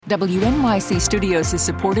WNYC Studios is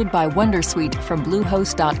supported by Wondersuite from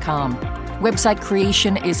Bluehost.com. Website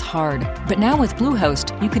creation is hard, but now with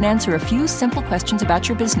Bluehost, you can answer a few simple questions about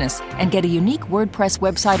your business and get a unique WordPress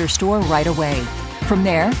website or store right away. From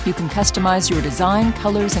there, you can customize your design,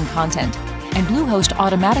 colors, and content. And Bluehost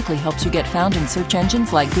automatically helps you get found in search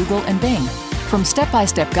engines like Google and Bing. From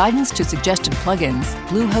step-by-step guidance to suggested plugins,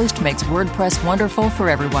 Bluehost makes WordPress wonderful for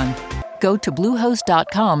everyone. Go to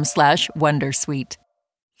bluehost.com/wondersuite.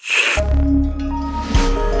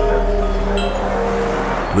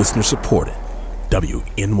 Listener supported.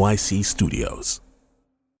 WNYC Studios.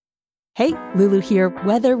 Hey, Lulu here.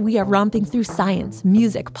 Whether we are romping through science,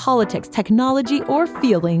 music, politics, technology, or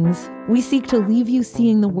feelings, we seek to leave you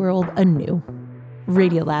seeing the world anew.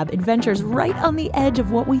 Radiolab adventures right on the edge of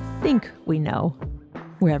what we think we know.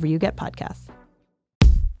 Wherever you get podcasts.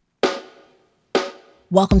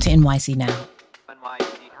 Welcome to NYC Now,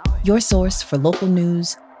 your source for local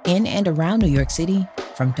news in and around New York City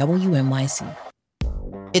from WNYC.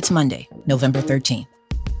 It's Monday, November 13th.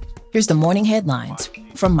 Here's the morning headlines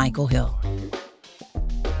from Michael Hill.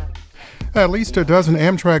 At least a dozen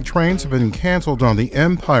Amtrak trains have been canceled on the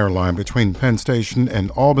Empire Line between Penn Station and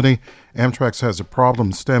Albany. Amtrak says the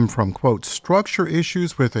problem stemmed from, quote, structure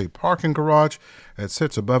issues with a parking garage that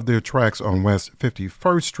sits above their tracks on West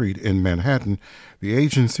 51st Street in Manhattan. The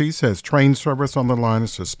agency says train service on the line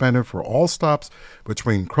is suspended for all stops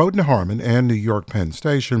between Croton-Harmon and New York Penn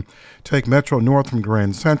Station. Take Metro North from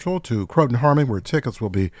Grand Central to Croton-Harmon, where tickets will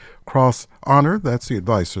be cross-honored. That's the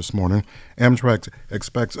advice this morning. Amtrak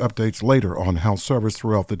expects updates later on how service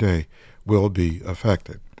throughout the day will be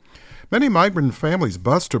affected. Many migrant families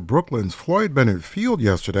bused to Brooklyn's Floyd Bennett field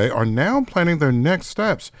yesterday are now planning their next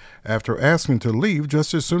steps after asking to leave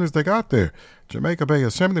just as soon as they got there. Jamaica Bay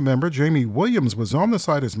Assemblymember Jamie Williams was on the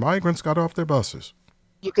site as migrants got off their buses.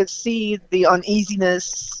 You could see the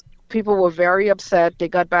uneasiness. People were very upset. They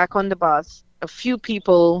got back on the bus. A few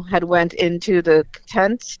people had went into the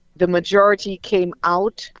tents. The majority came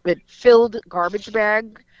out with filled garbage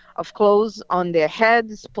bag of clothes on their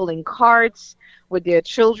heads, pulling carts with their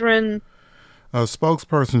children. A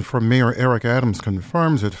spokesperson for Mayor Eric Adams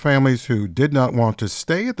confirms that families who did not want to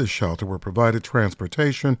stay at the shelter were provided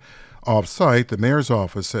transportation off-site. The mayor's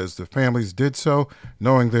office says the families did so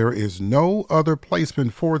knowing there is no other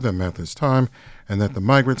placement for them at this time and that the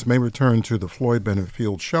migrants may return to the Floyd Bennett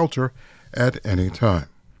Field shelter at any time.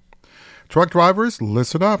 Truck drivers,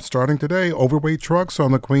 listen up. Starting today, overweight trucks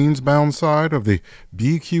on the Queens-bound side of the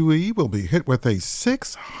BQE will be hit with a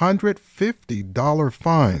 $650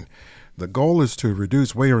 fine. The goal is to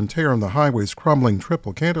reduce wear and tear on the highway's crumbling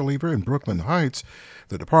triple cantilever in Brooklyn Heights.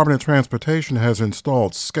 The Department of Transportation has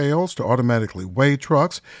installed scales to automatically weigh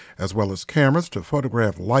trucks, as well as cameras to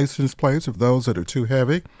photograph license plates of those that are too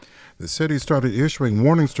heavy. The city started issuing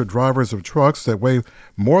warnings to drivers of trucks that weigh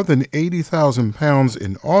more than 80,000 pounds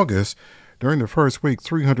in August. During the first week,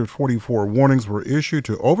 344 warnings were issued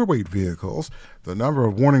to overweight vehicles. The number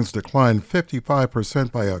of warnings declined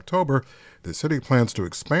 55% by October. The city plans to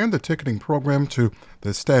expand the ticketing program to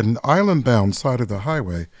the Staten Island-bound side of the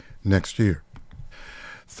highway next year.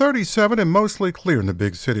 37 and mostly clear in the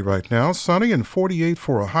big city right now. Sunny and 48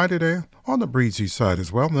 for a high today, on the breezy side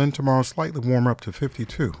as well. And then tomorrow, slightly warmer up to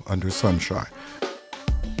 52 under sunshine.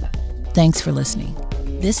 Thanks for listening.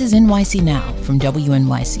 This is NYC Now from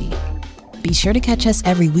WNYC. Be sure to catch us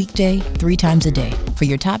every weekday, 3 times a day, for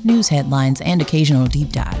your top news headlines and occasional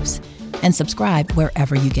deep dives. And subscribe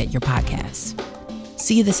wherever you get your podcasts.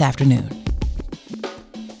 See you this afternoon.